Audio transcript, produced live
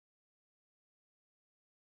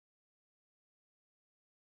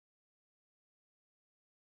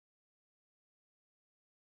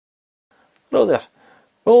Hello there.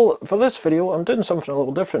 Well, for this video I'm doing something a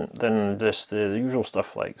little different than just the usual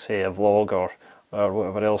stuff like, say, a vlog or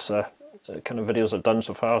whatever else kind of videos I've done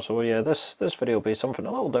so far. So yeah, this video will be something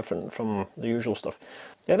a little different from the usual stuff.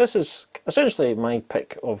 Yeah, this is essentially my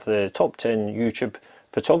pick of the top 10 YouTube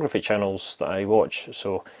photography channels that I watch.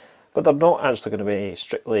 So, but they're not actually going to be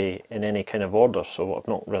strictly in any kind of order, so I'm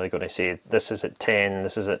not really going to say this is at 10,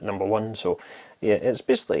 this is at number 1. So yeah, it's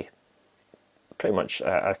basically pretty much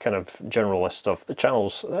a kind of general list of the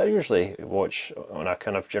channels that I usually watch on a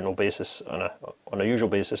kind of general basis, on a usual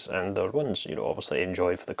basis, and they're ones, you know, obviously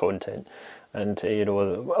enjoy for the content, and you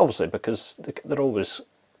know, obviously because they're always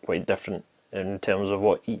quite different in terms of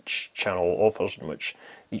what each channel offers and which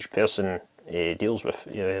each person deals with.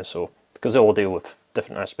 Yeah, so because they all deal with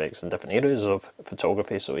different aspects and different areas of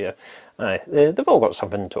photography. So yeah, they've all got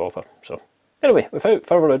something to offer. So anyway, without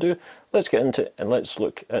further ado, let's get into it and let's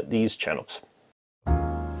look at these channels.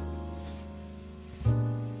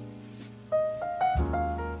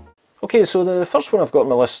 Okay, so the first one I've got on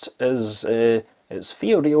my list is it's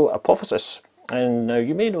Theorio Apophysis, and now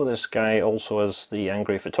you may know this guy also as the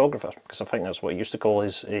Angry Photographer, because I think that's what he used to call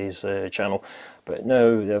his channel. But now,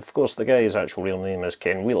 of course, the guy's actual real name is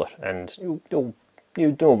Ken Wheeler, and you know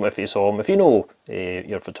him if you saw him. If you know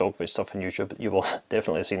your photography stuff on YouTube, you will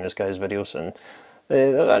definitely have seen this guy's videos, and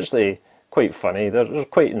they're actually quite funny. They're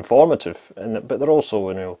quite informative, but they're also,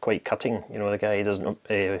 you know, quite cutting. You know, the guy doesn't.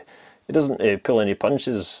 He doesn't pull any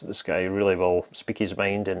punches. This guy really will speak his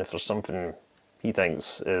mind, and if there's something he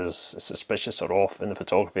thinks is suspicious or off in the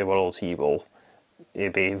photography world, he will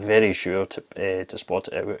be very sure to spot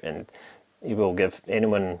it out, and he will give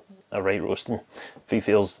anyone a right roasting if he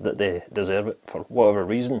feels that they deserve it for whatever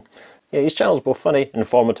reason. Yeah, his channel's both funny and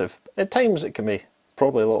informative. At times it can be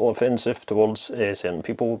probably a little offensive towards certain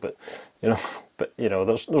people, but you know,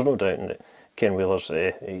 there's no doubt that Ken Wheeler's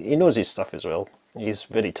he knows his stuff as well. He's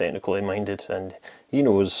very technically minded, and he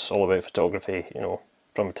knows all about photography, you know,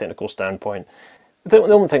 from a technical standpoint. The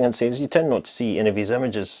only thing I'd say is you tend not to see any of his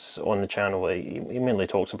images on the channel. He mainly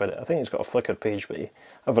talks about it. I think he's got a Flickr page, but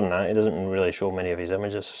other than that, he doesn't really show many of his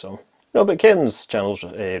images. So no, but Ken's channel's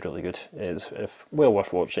really good. It's well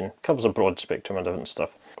worth watching. Covers a broad spectrum of different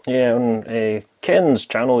stuff. Yeah, and Ken's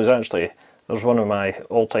channel is actually, there's one of my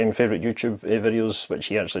all-time favourite YouTube videos which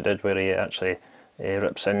he actually did, where he actually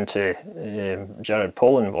rips into Jared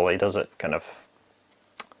Polin. Well, he does it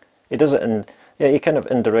in, yeah, he kind of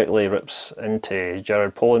indirectly rips into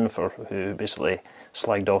Jared Polin, who basically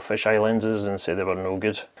slagged off fisheye lenses and said they were no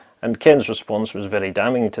good. And Ken's response was very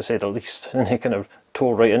damning, to say the least, and he kind of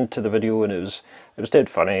tore right into the video, and it was dead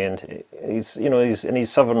funny. And he's, you know, he's in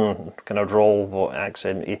his southern kind of drawl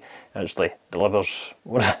accent. He actually delivers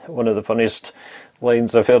one of the funniest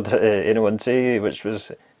lines I've heard anyone say, which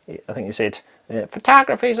was, I think he said,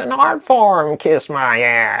 "Photography's an art form, kiss my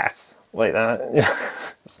ass," like that.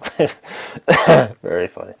 Very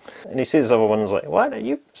funny. And he says other ones like, "What, are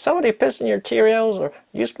you somebody pissing your Cheerios, or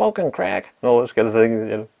you smoking crack?" and all this kind of thing,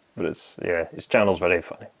 you know. But it's, yeah, his channel's very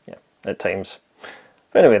funny, yeah, at times.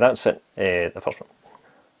 But anyway, that's it, the first one.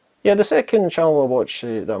 Yeah, the second channel I watch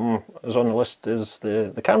that is on the list is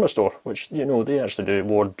the Camera Store, which, you know, they actually do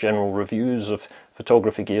more general reviews of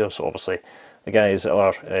photography gear. So obviously the guys that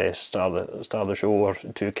are star of the show are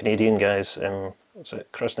two Canadian guys, is it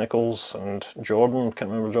Chris Nichols and Jordan?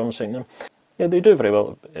 Can't remember John's name. Yeah, they do very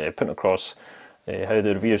well putting across how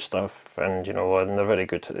they review stuff, and you know, and they're very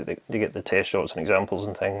good. They get the test shots and examples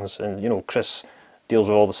and things, and you know, Chris deals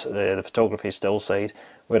with all the photography still side,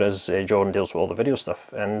 whereas John deals with all the video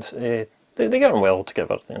stuff, and they get on well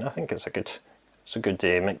together. And I think it's a good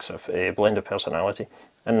mix of blend of personality.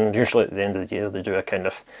 And usually at the end of the year they do a kind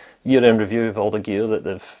of year-end review of all the gear that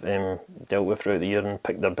they've dealt with throughout the year and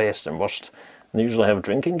pick their best and worst. And they usually have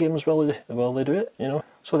drinking games while they do it, you know,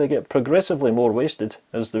 so they get progressively more wasted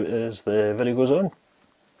as the video goes on.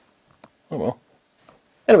 Oh well.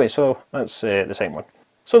 Anyway, so that's the second one.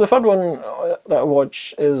 So the third one that I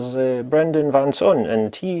watch is Brendan Van Son,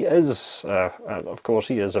 and he is, of course,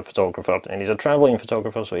 he is a photographer, and he's a travelling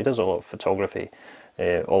photographer, so he does a lot of photography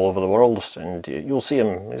all over the world, and you'll see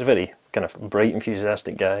him. He's a very kind of bright,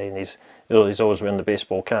 enthusiastic guy, and he's always wearing the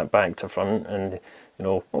baseball cap back to front, and you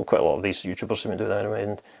know, well, quite a lot of these YouTubers seem to do that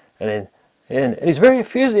anyway, and he's very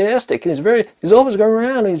enthusiastic, and he's always going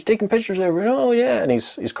around, and he's taking pictures everywhere. Oh yeah, and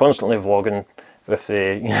he's constantly vlogging with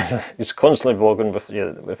he's constantly vlogging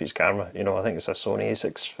with his camera. You know, I think it's a Sony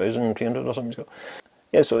a6300 or something he's got.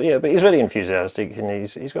 Yeah, so yeah, but he's very enthusiastic, and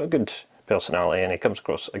he's got a good personality, and he comes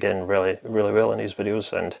across again really well in his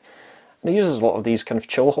videos, and he uses a lot of these kind of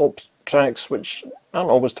chill hop tracks, which aren't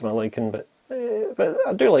always to my liking, but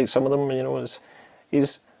I do like some of them. You know,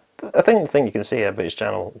 I think the thing you can say about his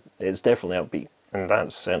channel, it's definitely upbeat, and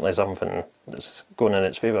that's certainly something that's going in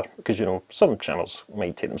its favour, because you know, some channels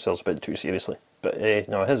might take themselves a bit too seriously, but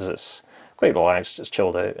no, his is quite relaxed, it's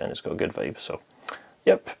chilled out, and it's got a good vibe. So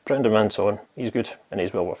yep, Brendan Manson, he's good, and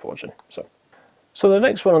he's well worth watching. So the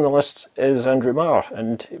next one on the list is Andrew Marr,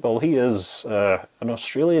 and well, he is an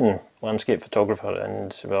Australian landscape photographer,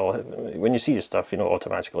 and well, when you see his stuff, you know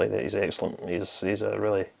automatically that he's excellent. He's a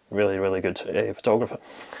really good photographer,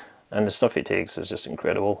 and the stuff he takes is just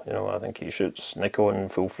incredible. You know, I think he shoots Nikon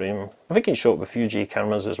full frame. I think he shot with Fuji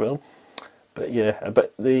cameras as well. But yeah,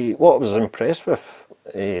 but what I was impressed with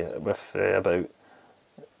about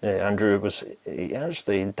Andrew was he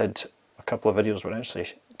actually did a couple of videos where he actually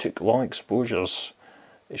took long exposures.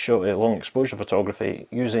 He shot long exposure photography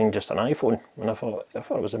using just an iPhone, and I thought it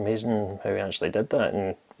was amazing how he actually did that,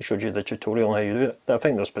 and he showed you the tutorial on how you do it. I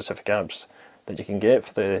think there's specific apps that you can get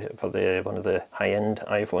for the one of the high-end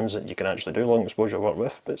iPhones that you can actually do long exposure work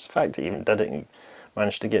with. But it's the fact that he even did it and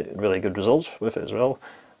managed to get really good results with it as well,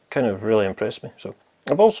 kind of really impressed me. So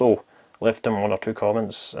I've also left him 1 or 2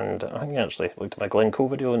 comments, and I think he actually looked at my Glencoe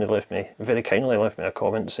video and he very kindly left me a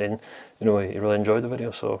comment saying, you know, he really enjoyed the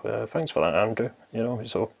video. So thanks for that, Andrew. You know,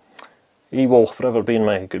 so he will forever be in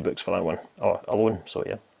my good books for that one alone. So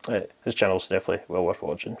yeah, his channel's definitely well worth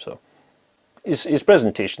watching. So his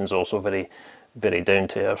presentation's also very down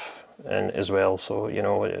to earth and as well. So you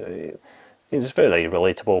know, he's very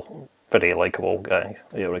relatable, very likable guy.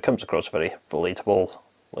 You know, he comes across a very relatable,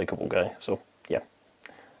 likable guy. So yeah.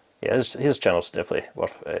 Yeah, his channel's definitely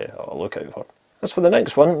worth a look out for. As for the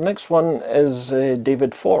next one is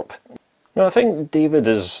David Thorpe. Now I think David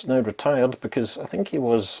is now retired, because I think he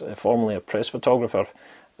was formerly a press photographer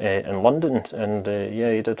in London, and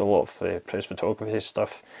yeah, he did a lot of press photography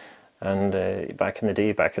stuff, and back in the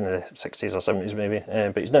day, back in the 60s or 70s maybe,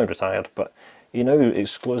 but he's now retired. But he now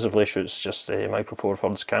exclusively shoots just Micro Four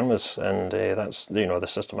Thirds cameras, and that's, you know, the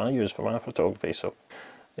system I use for my photography. So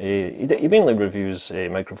he mainly reviews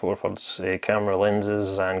Micro Four Thirds camera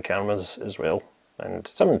lenses and cameras as well, and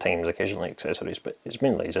sometimes occasionally accessories, but it's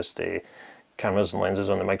mainly just cameras and lenses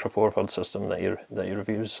on the Micro Four Thirds system that he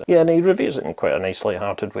reviews. Yeah, and he reviews it in quite a nice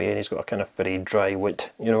light-hearted way, and he's got a kind of very dry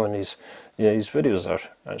wit, you know, and his videos are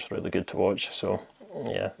actually really good to watch. So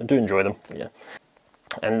yeah, I do enjoy them. Yeah,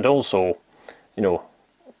 and also, you know,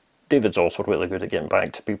 David's also really good at getting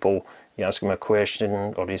back to people. You ask him a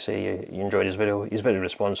question, or you say you enjoyed his video, he's very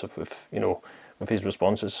responsive with, you know, with his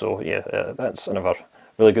responses. So yeah, that's another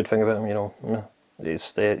really good thing about him. You know,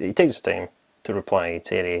 he takes the time to reply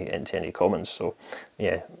to any comments. So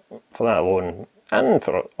yeah, for that alone, and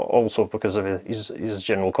for also because of his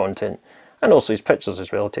general content, and also his pictures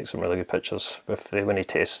as well. He takes some really good pictures with when he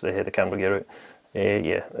tests the camera gear out.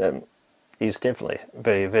 Yeah, he's definitely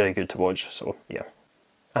very good to watch. So yeah.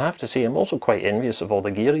 I have to say, I'm also quite envious of all the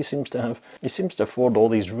gear he seems to have. He seems to afford all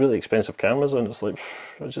these really expensive cameras, and it's like,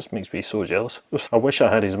 it just makes me so jealous. I wish I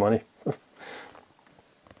had his money.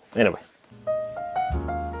 Anyway.